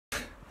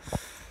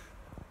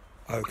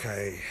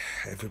Okay,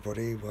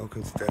 everybody,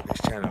 welcome to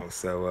Debbie's channel.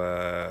 So,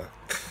 I'm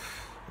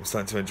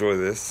starting to enjoy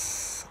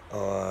this.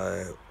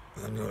 I'm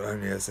not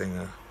only a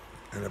singer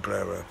and a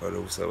player, but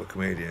also a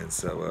comedian.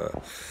 So,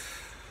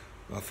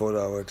 I thought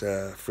I would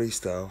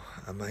freestyle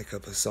and make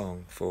up a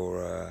song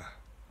for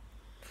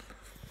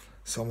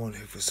someone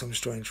who, for some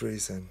strange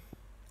reason,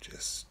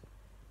 just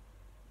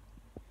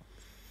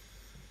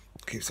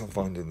keeps on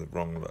finding the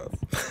wrong love.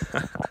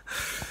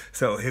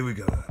 So, here we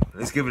go.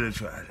 Let's give it a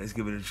try.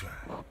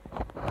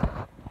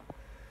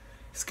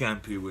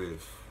 SCAMPI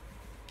with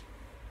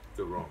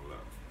the wrong love.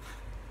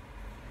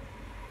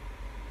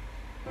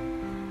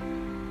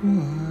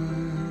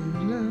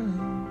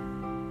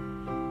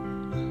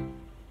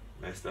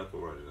 Messed up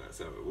already,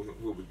 so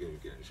we'll begin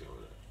again, shall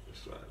we?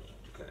 Let's try that.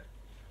 Okay.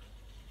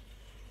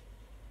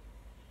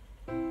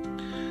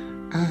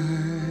 I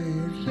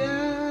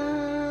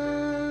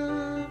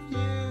love you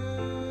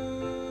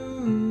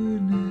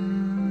now.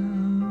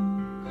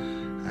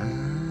 I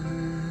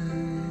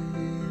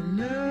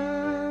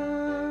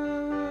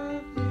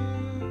love you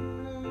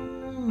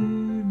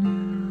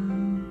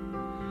now.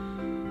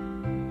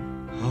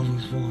 I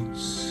was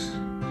once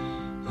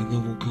a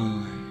normal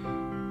guy,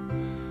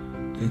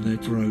 then they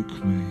broke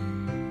me.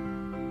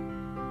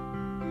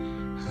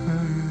 I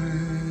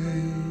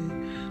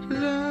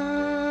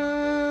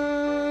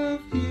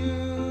love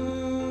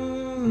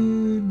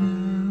you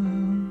now.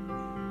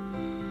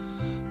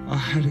 I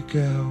had a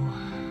girl,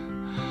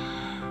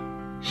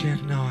 she had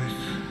a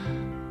knife,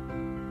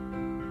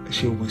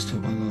 she almost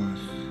took my life.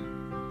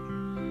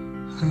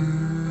 I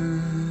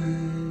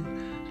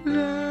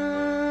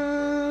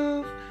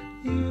love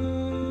you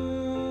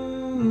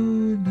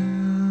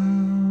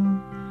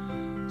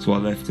now. So I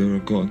left her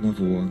and got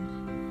another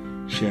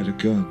one. She had a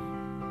gun,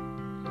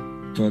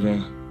 but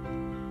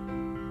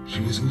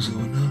she was also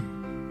a nun.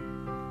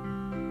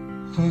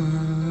 I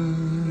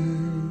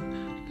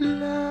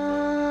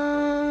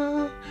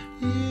love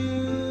you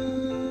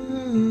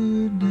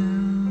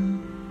now.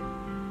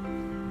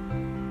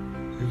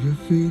 If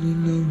you're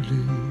feeling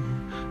lonely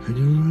and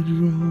you're on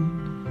your own,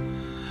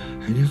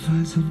 and you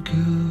find some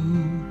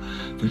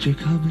girl but you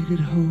can't make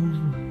it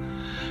home,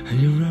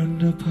 and you're out in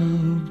the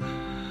pub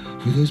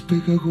with those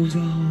big goggles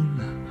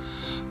on,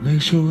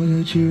 make sure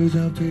that you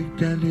don't pick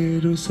that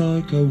little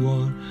psycho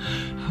one.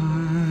 I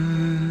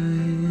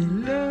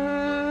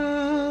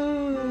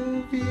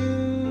love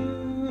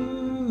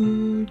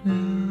you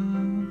now.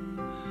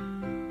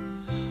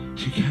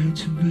 She came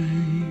to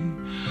me,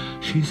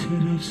 she said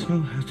I'm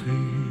so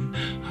happy.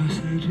 I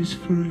said it's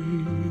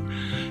free,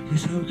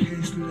 it's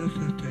okay, still love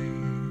that babe.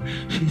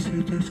 She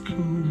said that's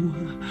cool,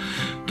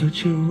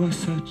 but you are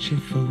such a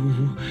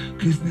fool,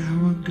 'cause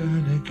now I'm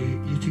gonna get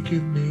you to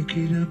give me a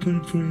get up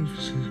and pray for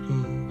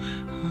school.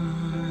 I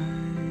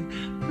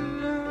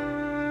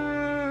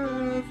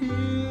love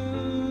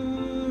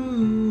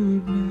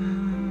you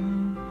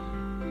now.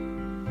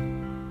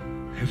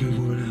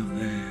 Everyone out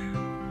there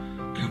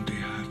can be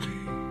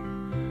happy.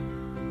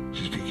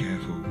 Just be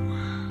careful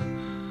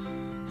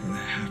that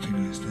their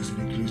happiness doesn't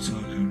include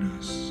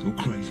psychoness or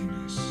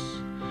craziness,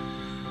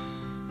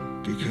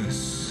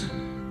 because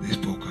this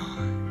poor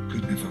guy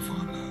could never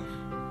find love.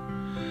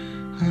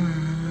 I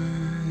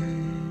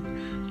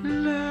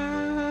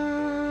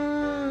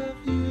love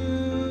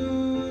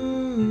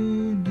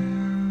you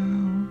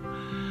now.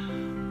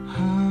 I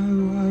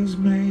was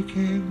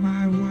making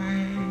my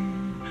way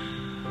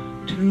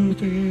to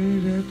be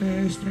the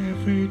best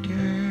every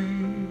day.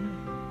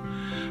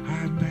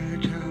 I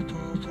met a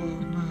poor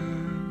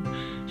woman,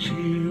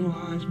 she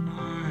was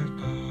my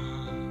boss.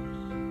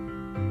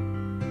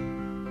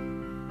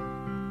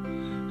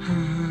 I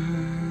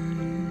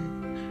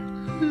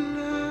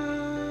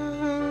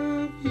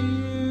love you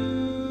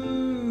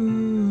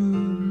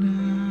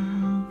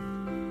now.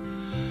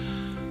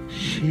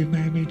 She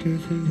made me do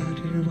things I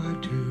didn't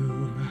want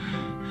to,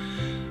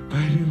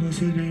 but it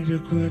was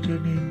inadequate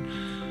and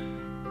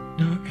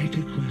not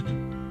adequate,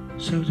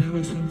 so there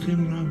was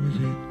something wrong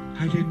with it.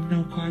 I didn't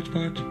know quite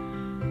what,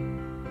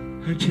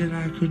 until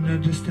I couldn't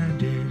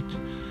understand it.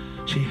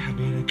 She had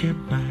me in a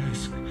gimp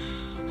mask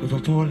with a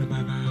ball in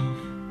my mouth,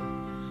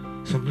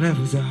 some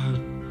levels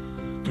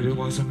on, but it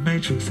was a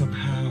matrix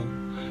somehow.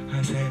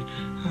 I said,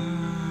 I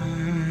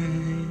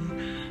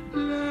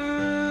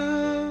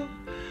love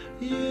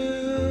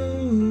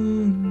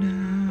you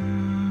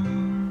now.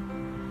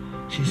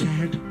 She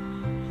said,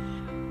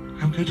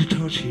 I'm going to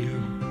torture you.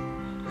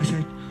 I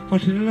said,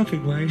 what, in a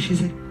loving way? She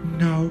said,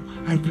 no,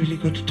 I'm really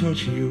going to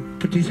torture you.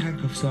 Put these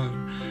handcuffs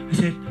on. I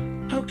said,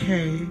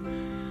 okay.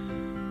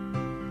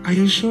 Are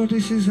you sure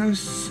this is a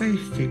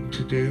safe thing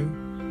to do?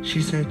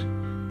 She said,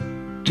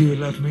 do you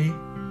love me?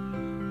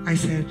 I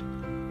said,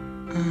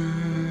 I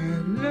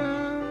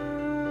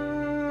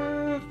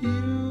love you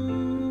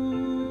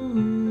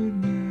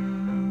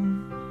now.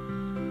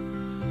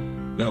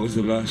 That was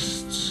the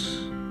last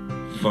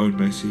phone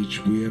message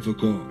we ever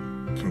got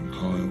from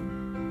Kyle.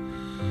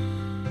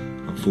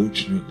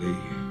 Unfortunately,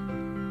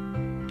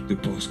 the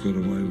boss got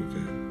away with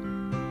it.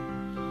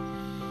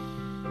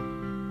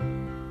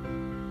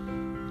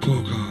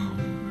 Poor Kyle,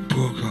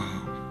 poor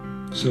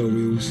So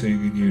we all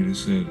sing in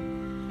unison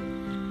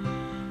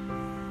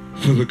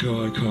for the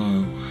guy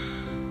Kyle,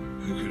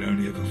 who could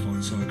only ever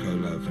find psycho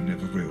love and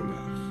never real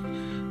love.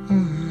 I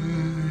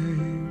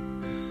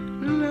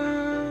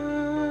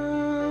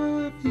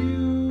love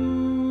you,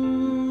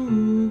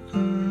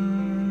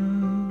 Kyle.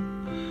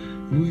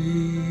 We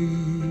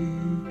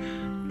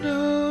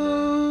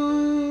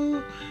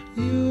know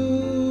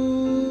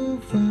you'll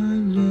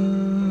find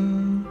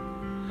love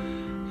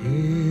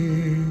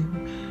in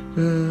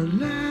the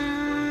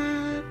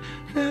land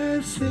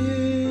that's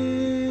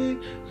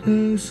in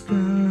the sky.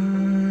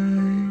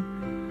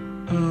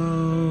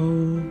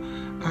 Oh,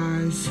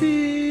 I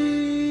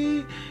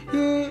see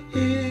you're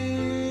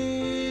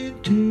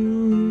into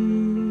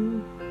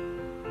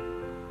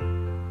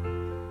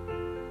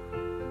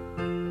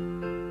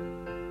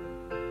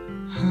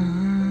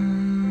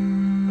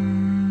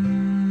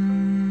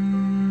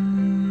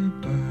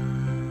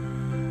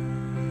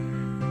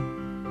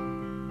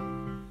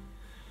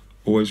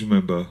Always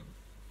remember,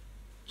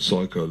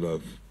 psycho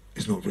love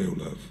is not real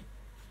love.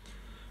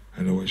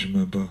 And always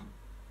remember,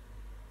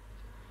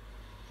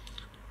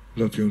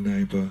 love your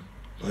neighbour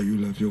like you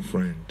love your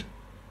friend,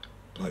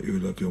 like you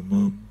love your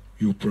mum,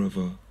 your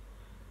brother,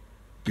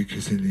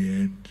 because in the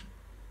end,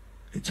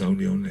 it's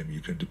only on them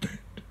you can depend.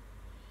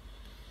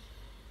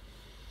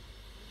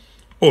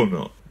 Or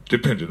not,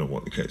 depending on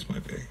what the case may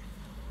be.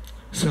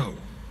 So,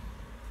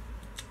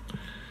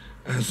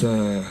 as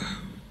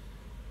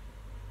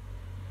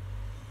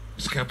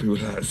Scampi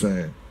would like to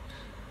say,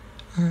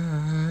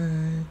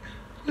 I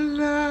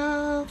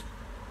love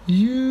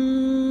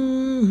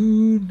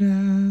you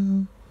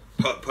now.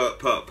 Pop, pop,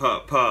 pop,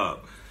 pop,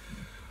 pop.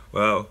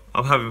 Well,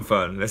 I'm having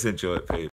fun. Let's enjoy it, people.